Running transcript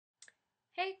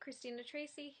Hey, Christina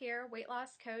Tracy here, weight loss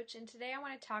coach, and today I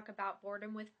want to talk about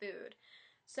boredom with food.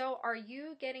 So, are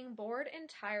you getting bored and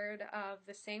tired of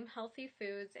the same healthy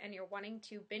foods and you're wanting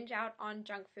to binge out on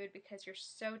junk food because you're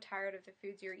so tired of the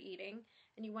foods you're eating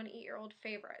and you want to eat your old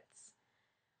favorites?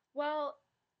 Well,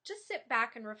 just sit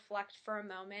back and reflect for a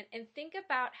moment and think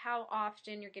about how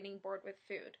often you're getting bored with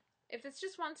food. If it's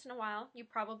just once in a while, you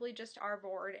probably just are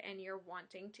bored and you're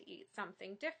wanting to eat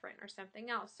something different or something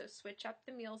else. So switch up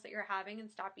the meals that you're having and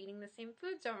stop eating the same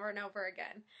foods over and over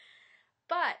again.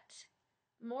 But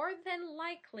more than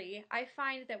likely, I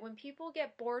find that when people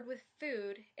get bored with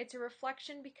food, it's a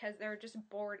reflection because they're just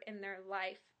bored in their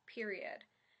life, period.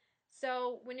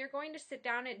 So when you're going to sit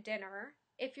down at dinner,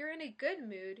 if you're in a good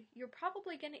mood, you're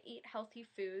probably going to eat healthy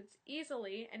foods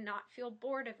easily and not feel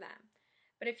bored of them.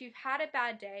 But if you've had a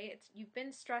bad day, you've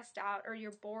been stressed out, or you're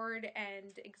bored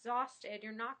and exhausted,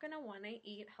 you're not going to want to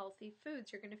eat healthy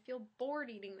foods. You're going to feel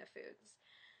bored eating the foods.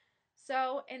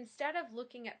 So instead of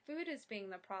looking at food as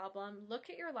being the problem, look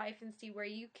at your life and see where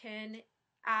you can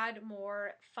add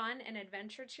more fun and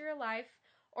adventure to your life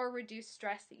or reduce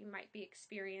stress that you might be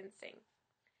experiencing.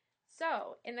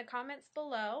 So, in the comments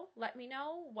below, let me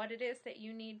know what it is that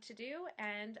you need to do,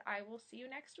 and I will see you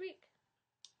next week.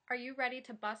 Are you ready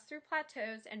to bust through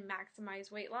plateaus and maximize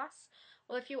weight loss?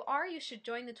 Well, if you are, you should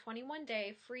join the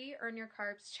 21-day free Earn Your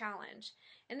Carbs challenge.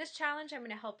 In this challenge, I'm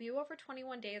going to help you over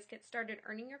 21 days get started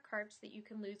earning your carbs so that you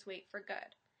can lose weight for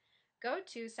good. Go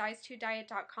to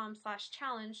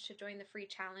size2diet.com/challenge to join the free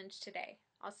challenge today.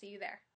 I'll see you there.